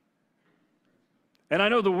 And I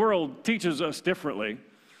know the world teaches us differently.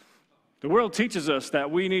 The world teaches us that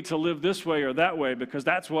we need to live this way or that way because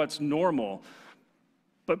that's what's normal.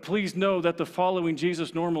 But please know that the following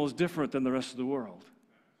Jesus normal is different than the rest of the world.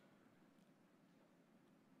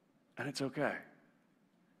 And it's okay.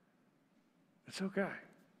 It's okay.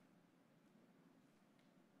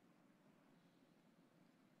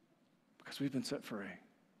 Because we've been set free.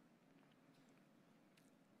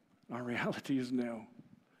 Our reality is new.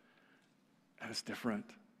 And it's different.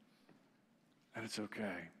 And it's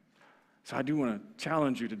okay. So I do want to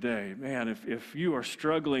challenge you today. Man, if you are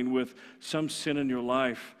struggling with some sin in your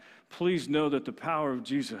life, please know that the power of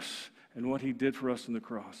Jesus and what he did for us on the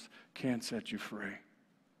cross can set you free.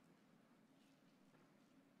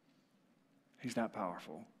 He's that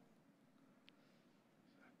powerful.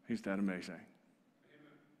 He's that amazing.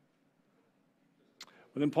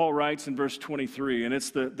 Well, then Paul writes in verse 23, and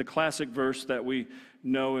it's the classic verse that we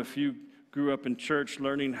know if you grew up in church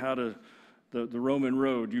learning how to the Roman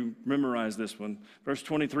road, you memorize this one. Verse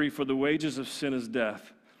 23, for the wages of sin is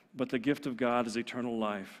death, but the gift of God is eternal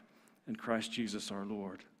life in Christ Jesus our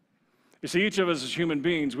Lord. You see, each of us as human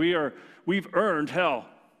beings, we've earned hell.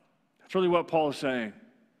 That's really what Paul is saying.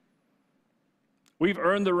 We've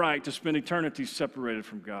earned the right to spend eternity separated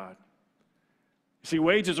from God. You see,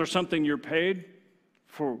 wages are something you're paid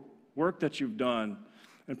for work that you've done.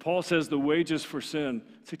 And Paul says the wages for sin,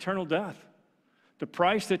 it's eternal death. The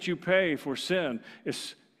price that you pay for sin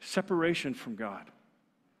is separation from God.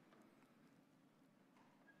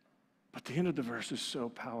 But the end of the verse is so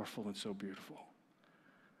powerful and so beautiful.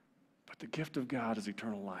 But the gift of God is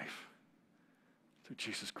eternal life through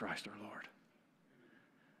Jesus Christ our Lord.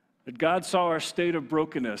 That God saw our state of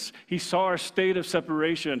brokenness. He saw our state of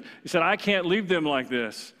separation. He said, I can't leave them like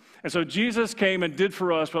this. And so Jesus came and did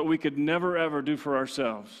for us what we could never, ever do for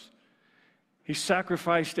ourselves. He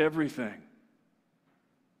sacrificed everything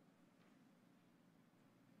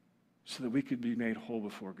so that we could be made whole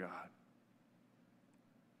before God.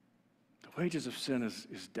 The wages of sin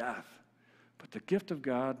is death, but the gift of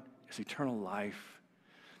God is eternal life.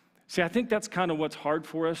 See, I think that's kind of what's hard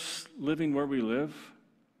for us living where we live.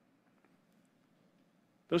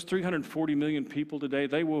 Those 340 million people today,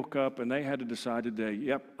 they woke up and they had to decide today,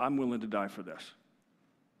 yep, I'm willing to die for this.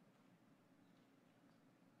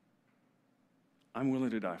 I'm willing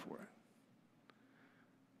to die for it.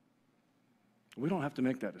 We don't have to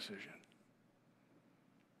make that decision.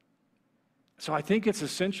 So I think it's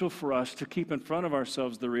essential for us to keep in front of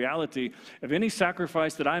ourselves the reality of any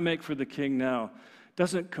sacrifice that I make for the King now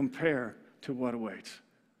doesn't compare to what awaits.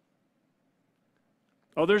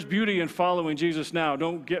 Oh, there's beauty in following Jesus now,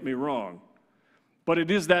 don't get me wrong. But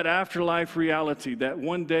it is that afterlife reality that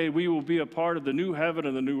one day we will be a part of the new heaven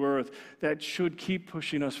and the new earth that should keep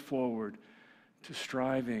pushing us forward to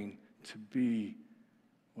striving to be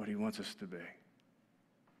what he wants us to be.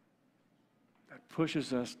 That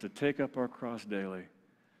pushes us to take up our cross daily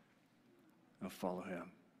and follow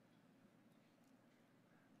him.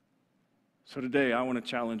 So today I want to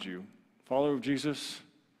challenge you, follower of Jesus,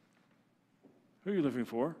 who are you living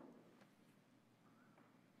for?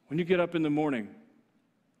 When you get up in the morning,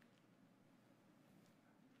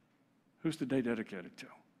 who's the day dedicated to?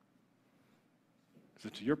 Is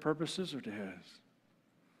it to your purposes or to his?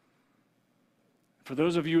 For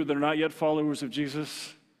those of you that are not yet followers of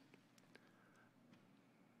Jesus,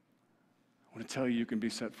 I want to tell you, you can be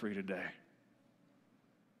set free today.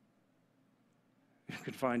 You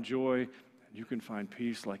can find joy and you can find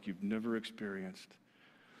peace like you've never experienced.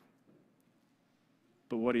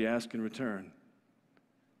 But what he asks in return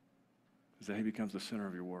is that he becomes the center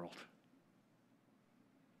of your world.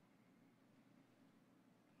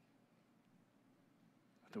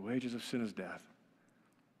 The wages of sin is death,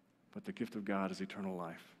 but the gift of God is eternal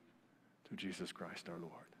life through Jesus Christ our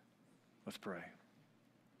Lord. Let's pray.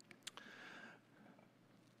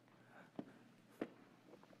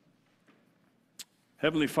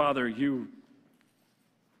 Heavenly Father, you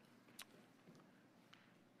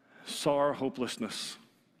saw our hopelessness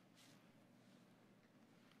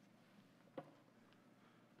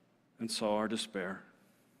and saw our despair.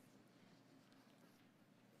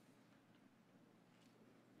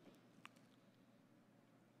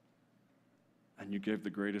 And you gave the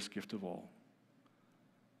greatest gift of all,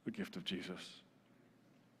 the gift of Jesus.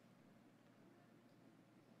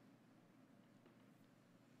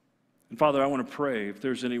 And Father, I want to pray if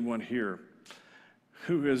there's anyone here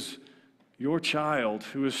who is your child,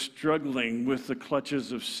 who is struggling with the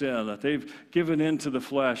clutches of sin, that they've given in to the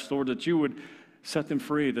flesh, Lord, that you would set them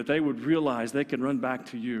free, that they would realize they can run back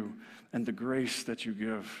to you and the grace that you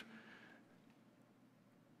give.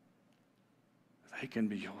 They can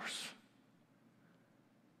be yours.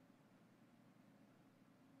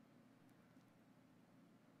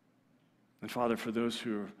 And Father, for those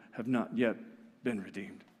who have not yet been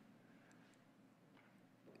redeemed,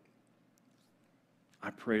 I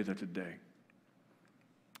pray that today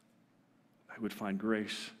I would find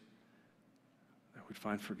grace, I would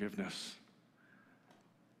find forgiveness,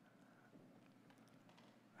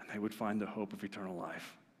 and they would find the hope of eternal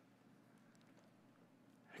life.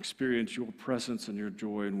 Experience your presence and your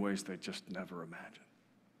joy in ways they just never imagined.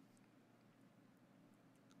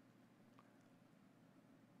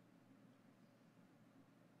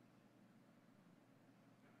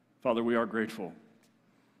 Father, we are grateful,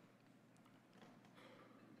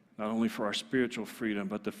 not only for our spiritual freedom,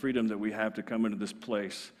 but the freedom that we have to come into this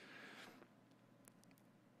place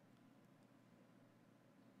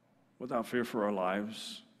without fear for our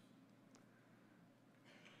lives,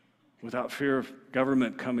 without fear of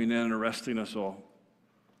government coming in and arresting us all.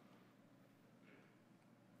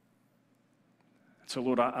 So,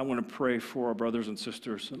 Lord, I want to pray for our brothers and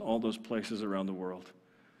sisters in all those places around the world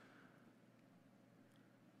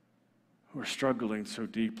who are struggling so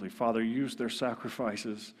deeply. Father, use their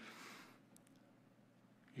sacrifices,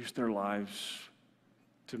 use their lives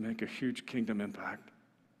to make a huge kingdom impact.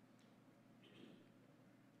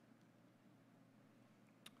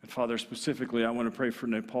 And Father, specifically, I want to pray for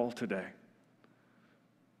Nepal today.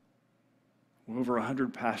 Over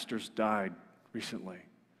 100 pastors died recently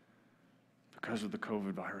because of the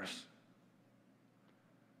COVID virus.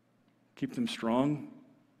 Keep them strong,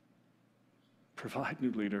 provide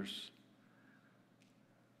new leaders,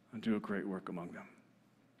 and do a great work among them.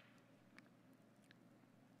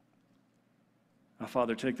 Now,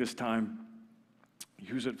 Father, take this time,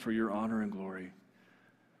 use it for your honor and glory.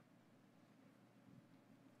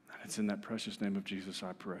 And it's in that precious name of Jesus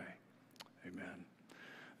I pray. Amen.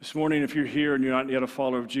 This morning, if you're here and you're not yet a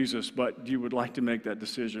follower of Jesus, but you would like to make that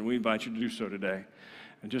decision, we invite you to do so today.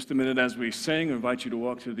 In just a minute, as we sing, I invite you to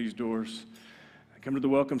walk through these doors. Come to the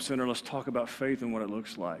Welcome Center. Let's talk about faith and what it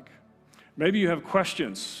looks like. Maybe you have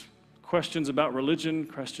questions about religion,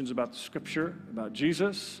 questions about the Scripture, about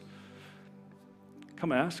Jesus.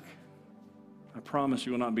 Come ask. I promise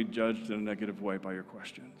you will not be judged in a negative way by your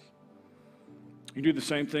questions. You do the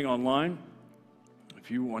same thing online. If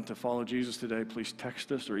you want to follow Jesus today, please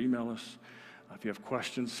text us or email us. If you have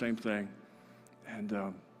questions, same thing. And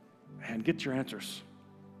get your answers.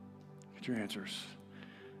 Get your answers.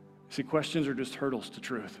 See, questions are just hurdles to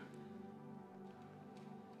truth.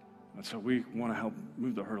 And so we want to help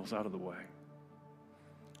move the hurdles out of the way.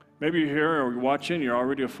 Maybe you're here or you're watching, you're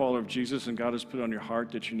already a follower of Jesus, and God has put on your heart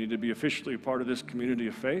that you need to be officially a part of this community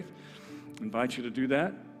of faith. I invite you to do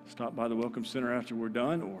that. Stop by the Welcome Center after we're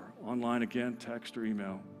done, or online again, text or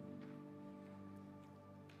email.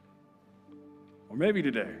 Or maybe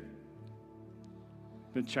today,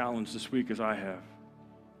 been challenged this week as I have.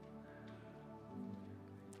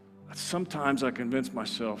 Sometimes I convince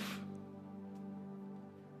myself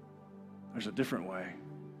there's a different way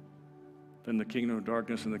than the kingdom of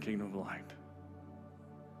darkness and the kingdom of light.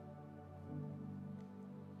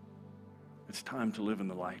 It's time to live in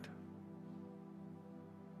the light.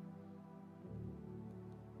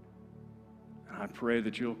 And I pray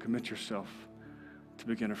that you'll commit yourself to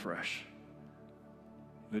begin afresh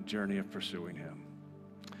the journey of pursuing Him.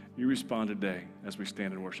 You respond today as we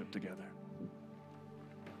stand and worship together.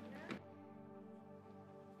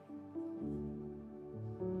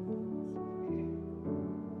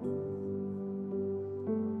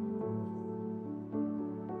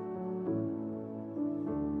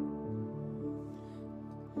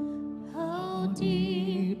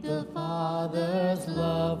 Deep the Father's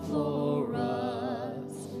love for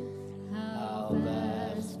us, how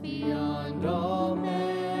vast beyond all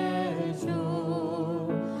measure,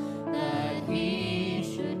 that He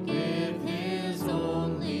should give His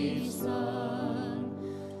only Son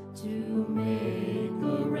to make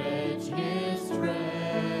a wretch His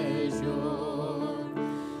treasure.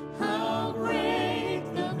 How great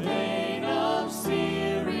the pain of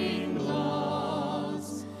searing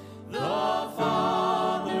loss! The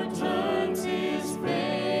Father turns His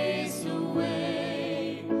face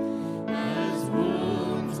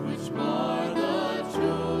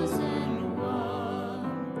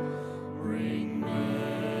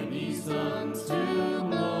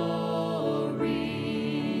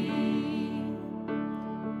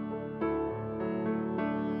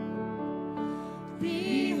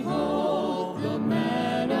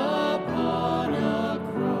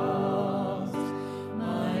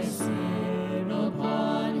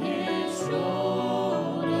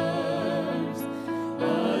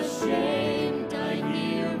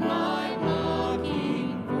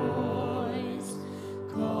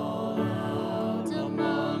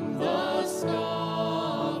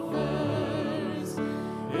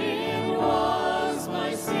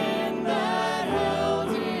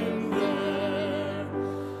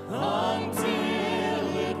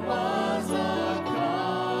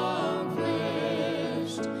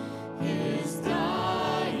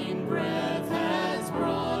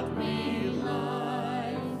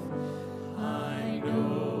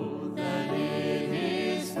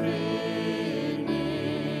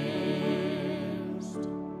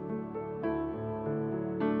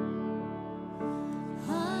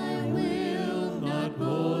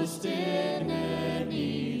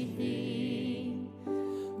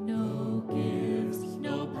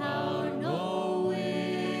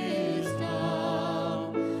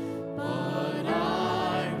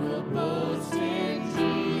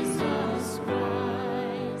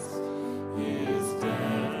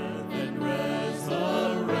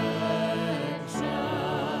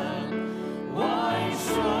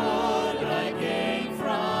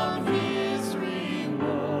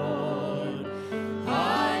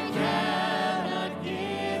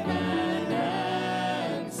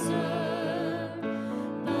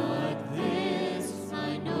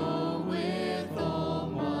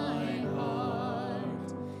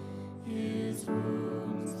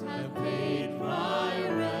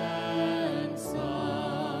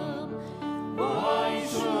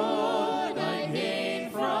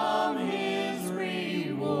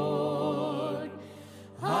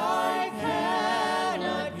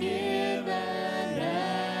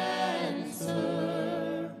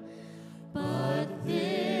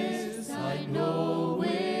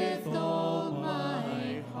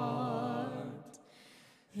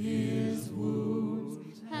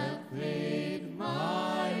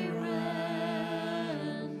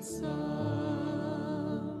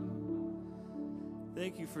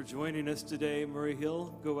thank you for joining us today, Murray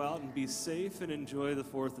Hill. Go out and be safe and enjoy the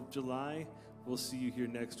 4th of July. We'll see you here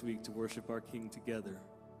next week to worship our King together.